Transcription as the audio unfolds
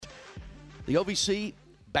The OVC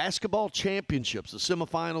Basketball Championships, the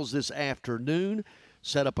semifinals this afternoon,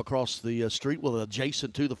 set up across the street,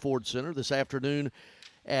 adjacent to the Ford Center this afternoon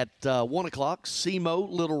at 1 o'clock. SEMO,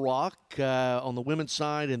 Little Rock on the women's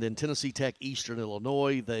side, and then Tennessee Tech, Eastern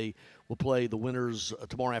Illinois. They will play the winners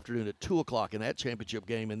tomorrow afternoon at 2 o'clock in that championship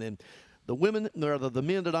game. And then the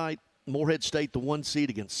men tonight, Morehead State, the 1 seed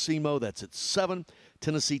against SEMO. That's at 7.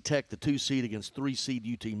 Tennessee Tech, the 2 seed against 3 seed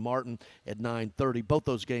UT Martin at 9:30. Both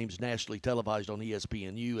those games nationally televised on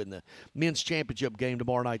ESPNU. And the men's championship game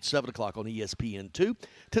tomorrow night, 7 o'clock on ESPN2.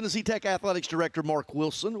 Tennessee Tech Athletics Director Mark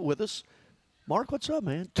Wilson with us. Mark, what's up,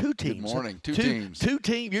 man? 2 teams. Good morning. Two teams. 2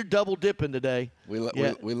 teams. You're double dipping today. We love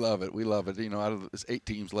it. We love it. You know, out of there's 8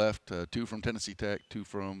 teams left, 2 from Tennessee Tech, 2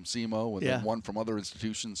 from SEMO, and then 1 from other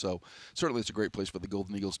institutions. So certainly it's a great place for the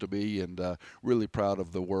Golden Eagles to be, and really proud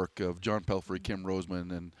of the work of John Pelfrey, Kim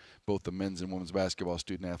Roseman, and both the men's and women's basketball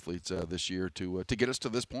student athletes this year to get us to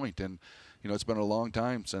this point. And you know, it's been a long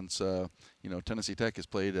time since Tennessee Tech has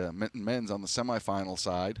played men's on the semifinal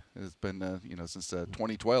side. It's been since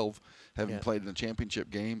 2012, haven't played in a championship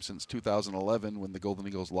game since 2011 when the Golden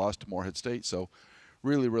Eagles lost to Morehead State. So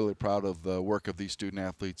really, really proud of the work of these student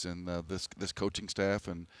athletes and this coaching staff,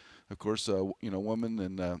 and of course women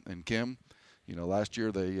and Kim. You know, last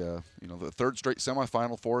year they the 3rd straight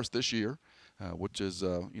semifinal for us this year. Which is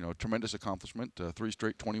a tremendous accomplishment. 3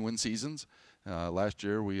 straight 20-win seasons. Last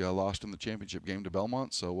year we lost in the championship game to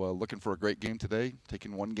Belmont, so looking for a great game today,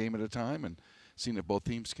 taking 1 game at a time, and seeing if both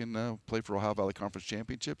teams can play for Ohio Valley Conference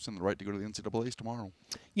championships and the right to go to the NCAAs tomorrow.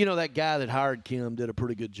 You know, that guy that hired Kim did a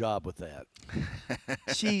pretty good job with that.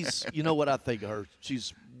 She's, you know what I think of her?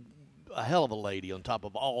 She's a hell of a lady on top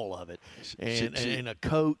of all of it, and a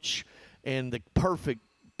coach, and the perfect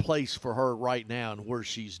place for her right now and where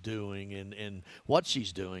she's doing and what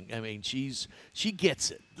she's doing. I mean, she gets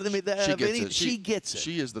it. I mean, she gets it.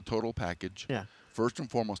 She is the total package. Yeah. First and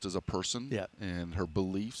foremost as a person, yeah, and her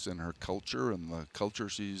beliefs and her culture and the culture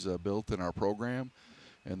she's built in our program,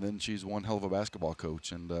 and then she's one hell of a basketball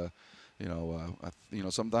coach. And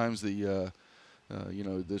sometimes the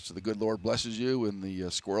good Lord blesses you, and the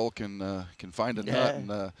squirrel can find a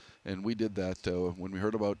nut, and we did that when we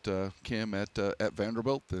heard about Kim at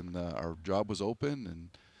Vanderbilt, and our job was open,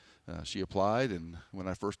 and she applied. And when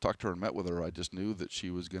I first talked to her and met with her, I just knew that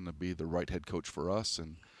she was going to be the right head coach for us,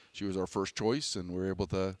 and she was our first choice, and we were able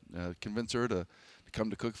to convince her to come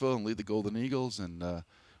to Cookeville and lead the Golden Eagles, and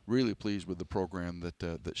really pleased with the program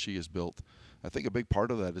that she has built. I think a big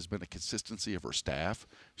part of that has been a consistency of her staff.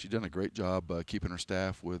 She's done a great job keeping her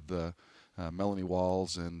staff with Melanie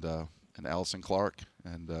Walls and Allison Clark,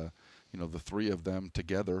 and the 3 of them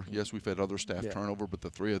together. Yes, we've had other staff turnover, but the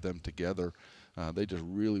 3 of them together, they just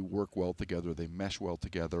really work well together. They mesh well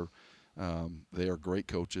together. They are great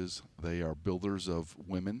coaches. They are builders of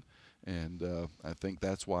women, and I think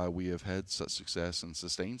that's why we have had such success and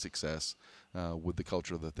sustained success with the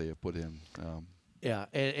culture that they have put in. Yeah,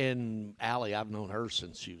 and Allie, I've known her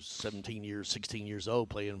since she was 16 years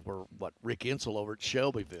old, playing for Rick Insel over at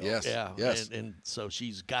Shelbyville. Yes, yeah, yes. And so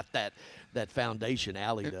she's got that foundation.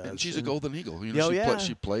 Allie does, and she's a Golden Eagle.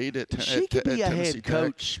 She played at she could be a Tennessee head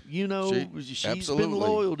coach. Tech. She's been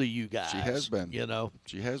loyal to you guys. She has been.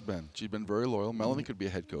 She has been. She's been very loyal. Melanie could be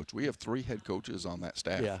a head coach. We have 3 head coaches on that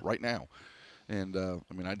staff right now, and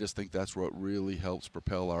I just think that's what really helps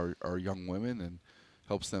propel our young women and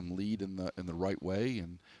helps them lead in the right way.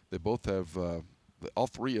 And they both have all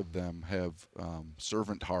 3 of them have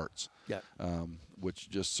servant hearts, which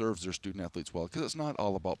just serves their student athletes well, because it's not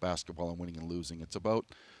all about basketball and winning and losing. It's about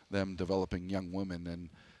them developing young women,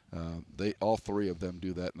 and all 3 of them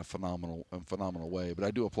do that in a phenomenal way. But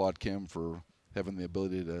I do applaud Kim for having the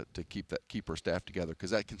ability to keep her staff together,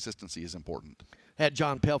 because that consistency is important. Had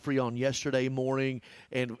John Pelfrey on yesterday morning,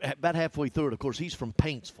 and about halfway through it, of course, he's from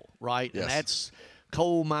Paintsville, right? Yes. And that's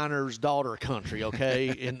coal miner's daughter country, okay,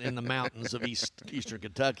 in the mountains of eastern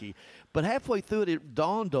Kentucky. But halfway through it, it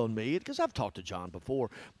dawned on me, because I've talked to John before,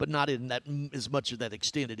 but not in that as much of that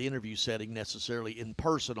extended interview setting necessarily, in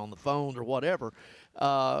person on the phone or whatever.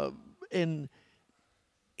 And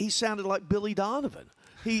he sounded like Billy Donovan.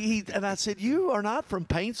 And I said, you are not from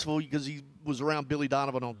Paintsville, because he was around Billy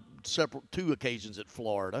Donovan on 2 occasions at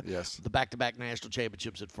Florida. Yes. The back-to-back national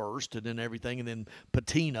championships at first, and then everything, and then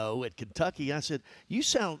Patino at Kentucky. I said, you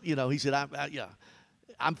sound, he said,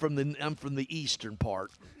 I'm from the eastern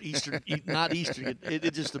part, not eastern.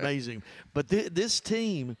 It's just amazing. But this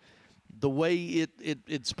team, the way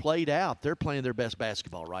it's played out, they're playing their best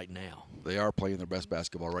basketball right now. They are playing their best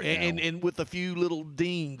basketball right now. And with a few little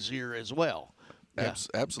dings here as well. Yeah.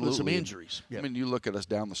 Absolutely. With some injuries. I mean, you look at us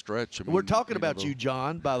down the stretch. We're talking about you,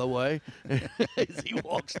 John, by the way, as he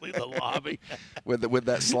walks through the lobby. with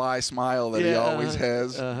that sly smile that he always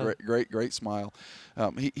has. Great smile.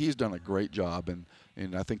 He's done a great job,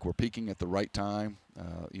 and I think we're peaking at the right time.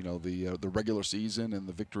 The regular season and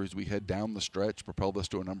the victories we had down the stretch propelled us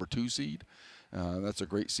to a number 2 seed. That's a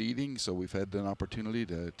great seeding, so we've had an opportunity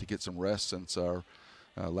to get some rest since our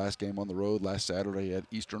last game on the road last Saturday at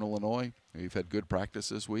Eastern Illinois. We've had good practice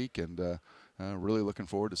this week, and really looking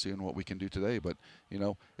forward to seeing what we can do today. But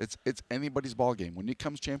it's anybody's ball game. When it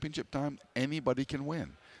comes championship time, anybody can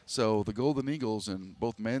win. So the Golden Eagles in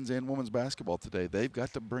both men's and women's basketball today, they've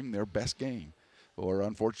got to bring their best game. Or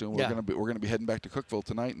unfortunately, we're going to be heading back to Cookeville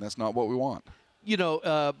tonight, and that's not what we want.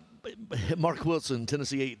 Mark Wilson,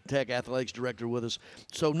 Tennessee Tech Athletics Director, with us.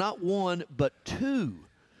 So not one, but 2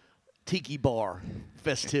 Tiki Bar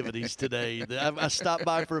festivities today. I stopped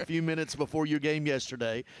by for a few minutes before your game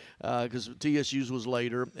yesterday because TSU's was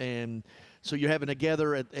later, and so you're having a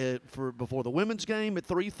gather before the women's game at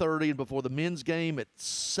 3:30 and before the men's game at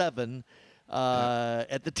 7.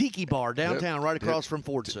 At the Tiki Bar downtown, right across from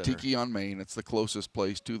Ford Center. Tiki on Main. It's the closest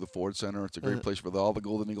place to the Ford Center. It's a great place for all the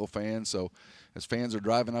Golden Eagle fans. So as fans are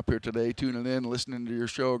driving up here today, tuning in, listening to your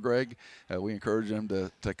show, Greg, we encourage them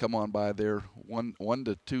to come on by there 1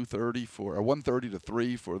 to 2:30 or 1:30 to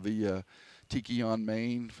 3 for the Tiki on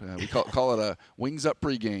Main. We call it a Wings Up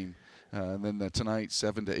pregame. And then tonight,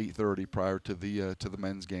 7 to 8:30 prior to the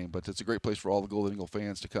men's game. But it's a great place for all the Golden Eagle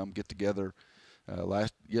fans to come get together.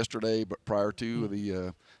 Yesterday, but prior to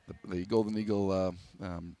the Golden Eagle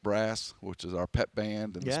Brass, which is our pep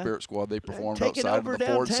band, and the Spirit Squad, they performed outside of the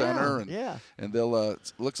downtown. Ford Center, and they'll.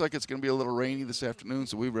 Looks like it's going to be a little rainy this afternoon,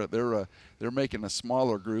 so they're making a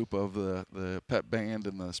smaller group of the pep band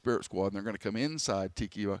and the Spirit Squad, and they're going to come inside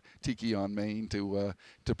Tiki on Main to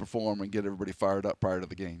perform and get everybody fired up prior to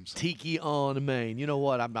the games. Tiki on Main. You know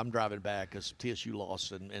what? I'm driving back because TSU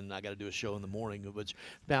lost, and I got to do a show in the morning. But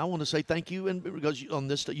now I want to say thank you, and because on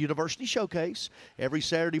this University Showcase every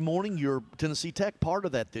Saturday morning, you're Tennessee Tech part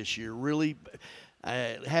of that this year. Really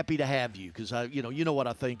happy to have you because you know what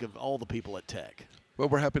I think of all the people at Tech. Well,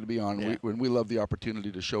 we're happy to be on. Yeah. We love the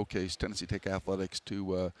opportunity to showcase Tennessee Tech athletics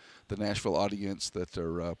to the Nashville audience that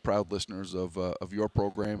are proud listeners of your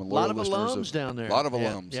program and loyal listeners. A lot of alums down there. A lot of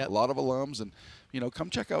alums. Yep. A lot of alums, and come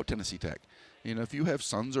check out Tennessee Tech. If you have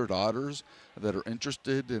sons or daughters that are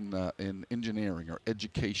interested in engineering or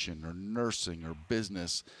education or nursing or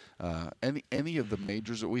business, any of the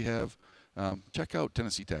majors that we have, check out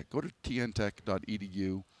Tennessee Tech. Go to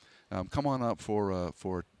tntech.edu. Come on up for an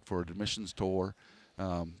admissions tour.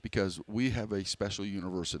 Because we have a special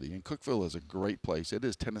university, and Cookeville is a great place. It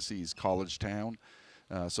is Tennessee's college town,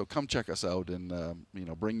 so come check us out, and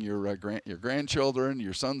bring your grandchildren,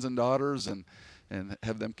 your sons and daughters, and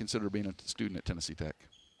have them consider being a student at Tennessee Tech.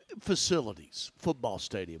 Facilities, football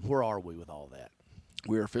stadium. Where are we with all that?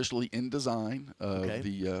 We're officially in design of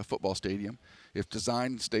the football stadium. If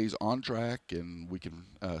design stays on track and we can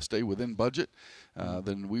stay within budget,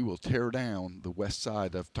 then we will tear down the west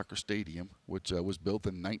side of Tucker Stadium, which was built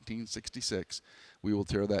in 1966. We will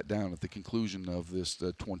tear that down at the conclusion of this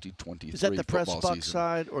 2023 football season. Is that the press box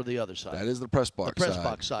side or the other side? That is the press box side. The press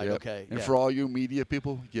box side, yep. Okay. And for all you media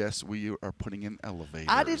people, yes, we are putting in elevators.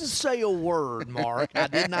 I didn't say a word, Mark. I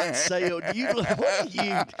did not say a you. What are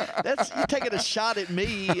you? You're taking a shot at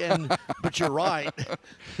me, but you're right.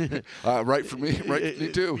 Right for me, right for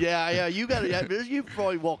me too. Yeah. You got it. You've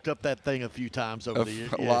probably walked up that thing a few times over the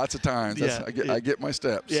years. Lots of times. I get my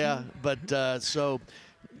steps. Yeah, but so.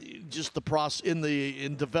 Just the process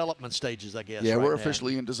in development stages, I guess. Yeah, right we're now.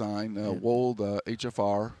 Officially in design. Wold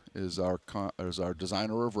HFR is our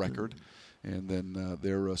designer of record, and then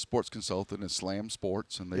their sports consultant is Slam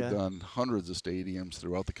Sports, and they've done hundreds of stadiums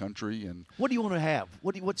throughout the country. And what do you want to have?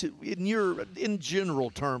 What's it in general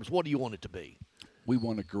terms? What do you want it to be? We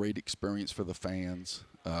want a great experience for the fans.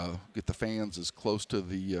 Get the fans as close to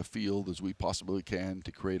the field as we possibly can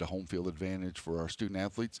to create a home field advantage for our student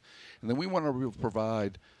athletes. And then we want to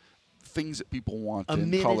provide things that people want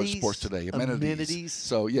in college sports today. Amenities.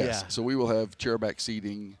 So, yes. Yeah. So we will have chairback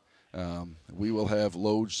seating. We will have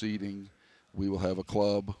loge seating. We will have a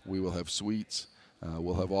club. We will have suites.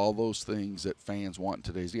 We'll have all those things that fans want in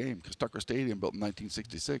today's game. Because Tucker Stadium, built in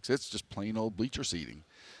 1966, it's just plain old bleacher seating.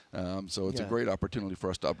 So it's a great opportunity for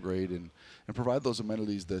us to upgrade and provide those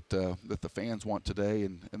amenities that the fans want today,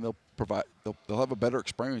 and they'll have a better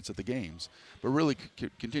experience at the games. But really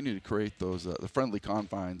continue to create those the friendly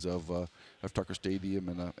confines of Tucker Stadium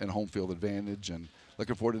and a home field advantage. And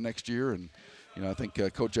looking forward to next year and I think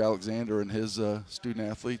Coach Alexander and his student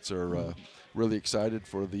athletes are really excited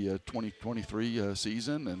for the 2023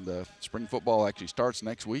 season, and spring football actually starts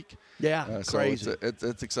next week. Yeah, crazy. So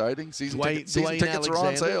it's exciting. Season tickets Alexander, are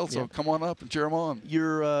on sale, so come on up and cheer them on.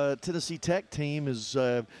 Your Tennessee Tech team is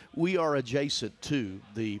we are adjacent to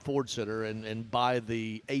the Ford Center and by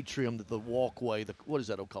the atrium, the walkway. What is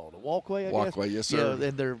that called? A walkway, I guess? Walkway, yes, sir. Yeah,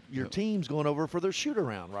 and your team's going over for their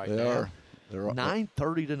shoot-around right now. They are. They're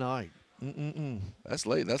 9:30 tonight. That's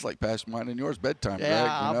late. That's like past mine and yours bedtime, Greg.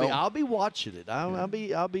 Yeah, I'll be watching it. I'll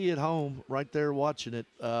be at home right there watching it.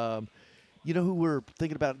 You know who we're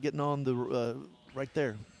thinking about getting on the right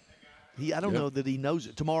there? I don't know that he knows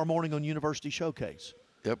it. Tomorrow morning on University Showcase.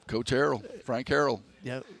 Yep, Coach Harrell, Frank Harrell.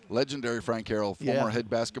 Yeah. Legendary Frank Harrell, former head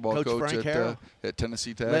basketball coach at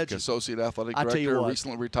Tennessee Tech, Legend. Associate Athletic Director,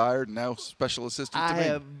 recently retired, now special assistant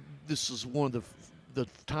to me. This is one of the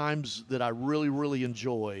times that I really, really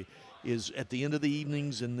enjoy is at the end of the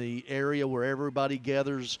evenings in the area where everybody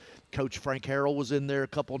gathers. Coach Frank Harrell was in there a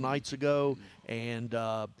couple nights ago, and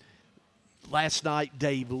last night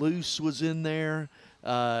Dave Luce was in there.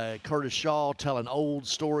 Curtis Shaw telling old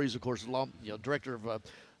stories, of course, director of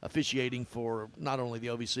officiating for not only the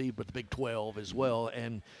OVC but the Big 12 as well,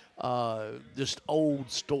 and just old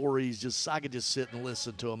stories. I could just sit and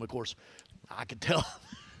listen to them. Of course, I could tell.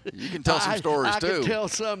 You can tell some stories, too. I can tell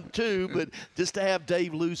some, too, but just to have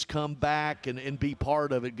Dave Luce come back and be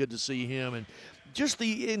part of it, good to see him. And just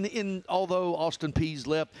although Austin Peay's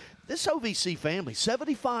left, this OVC family,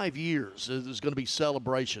 75 years is going to be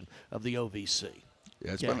celebration of the OVC.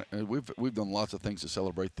 Yeah, it's been we've done lots of things to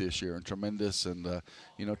celebrate this year, and tremendous. And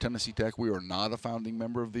Tennessee Tech, we are not a founding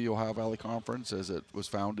member of the Ohio Valley Conference as it was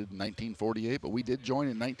founded in 1948, but we did join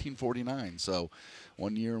in 1949. So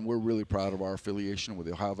 1 year, and we're really proud of our affiliation with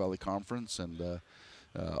the Ohio Valley Conference and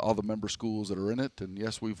all the member schools that are in it. And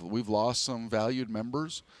yes, we've lost some valued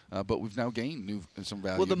members, but we've now gained some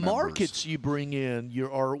valued members. Well, the markets you bring in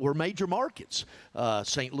were major markets: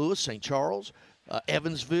 St. Louis, St. Charles.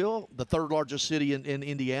 Evansville, the third largest city in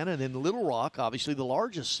Indiana, and then Little Rock, obviously the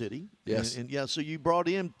largest city. Yes. So you brought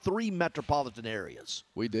in 3 metropolitan areas.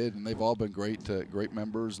 We did, and they've all been great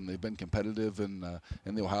members, and they've been competitive in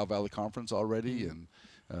the Ohio Valley Conference already, and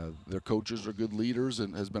their coaches are good leaders,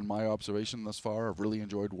 and has been my observation thus far. I've really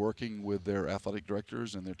enjoyed working with their athletic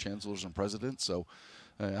directors and their chancellors and presidents. So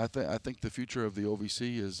I think the future of the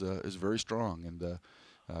OVC is very strong, and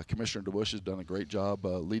Commissioner DeBusch has done a great job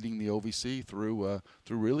leading the OVC through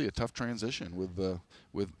really a tough transition with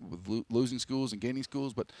losing schools and gaining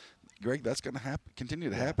schools. But Greg, that's going to continue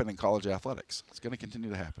to happen in college athletics. It's going to continue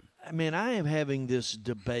to happen. I mean, I am having this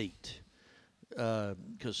debate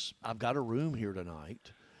because I've got a room here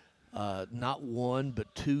tonight. Not 1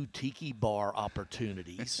 but 2 tiki bar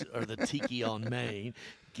opportunities, or the Tiki on Main.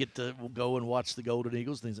 We'll go and watch the Golden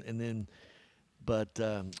Eagles things, and then. But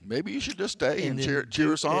maybe you should just stay and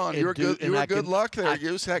cheer us on. You were good luck there.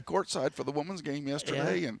 You sat courtside for the women's game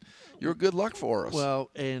yesterday, and you're good luck for us. Well,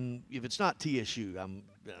 and if it's not TSU,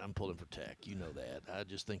 I'm pulling for Tech. You know that. I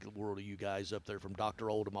just think the world of you guys up there, from Dr.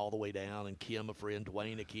 Oldham all the way down, and Kim a friend,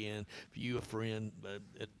 Dwayne a kin, you a friend.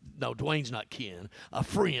 No, Dwayne's not kin. A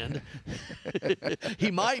friend. He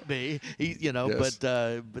might be. Yes.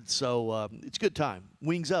 But so it's a good time.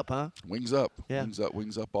 Wings up, huh? Wings up. Yeah.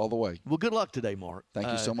 Wings up all the way. Well, good luck today, Mark. Thank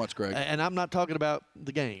you so much, Greg. And I'm not talking about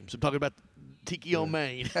the games. I'm talking about Tiki on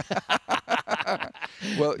Main.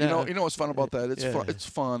 Well, you know what's fun about that? It's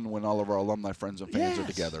fun when all of our alumni friends and fans are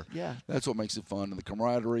together. Yeah. That's what makes it fun, and the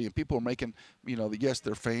camaraderie, and people are making, yes,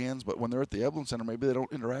 they're fans, but when they're at the Evelyn Center, maybe they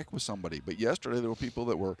don't interact with somebody. But yesterday there were people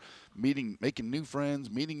that were making new friends,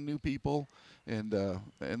 meeting new people, and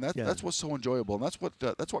that's what's so enjoyable, and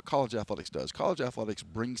that's what college athletics does. College athletics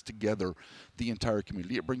brings together the entire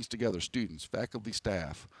community. It brings together students, faculty,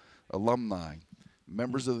 staff, alumni,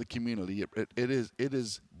 members of the community.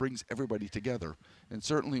 It brings everybody together. And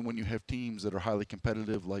certainly when you have teams that are highly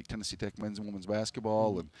competitive, like Tennessee Tech men's and women's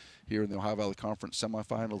basketball, and here in the Ohio Valley Conference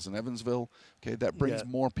semifinals in Evansville, that brings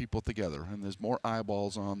more people together, and there's more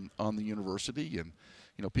eyeballs on the university. And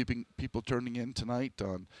people turning in tonight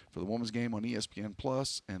for the women's game on ESPN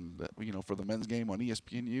Plus, and for the men's game on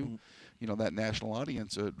ESPNU, that national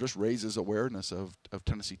audience just raises awareness of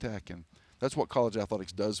Tennessee Tech, and that's what college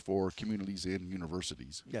athletics does for communities and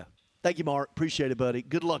universities. Yeah. Thank you, Mark. Appreciate it, buddy.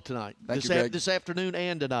 Good luck tonight. Thank you, Greg. This afternoon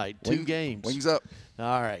and tonight. 2 games. Wings up.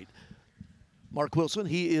 All right. Mark Wilson,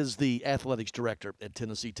 he is the athletics director at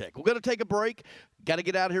Tennessee Tech. We're going to take a break. Got to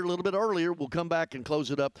get out here a little bit earlier. We'll come back and close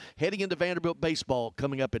it up. Heading into Vanderbilt baseball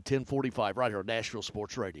coming up at 10:45 right here on Nashville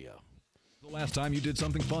Sports Radio. The last time you did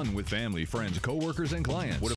something fun with family, friends, coworkers, and clients.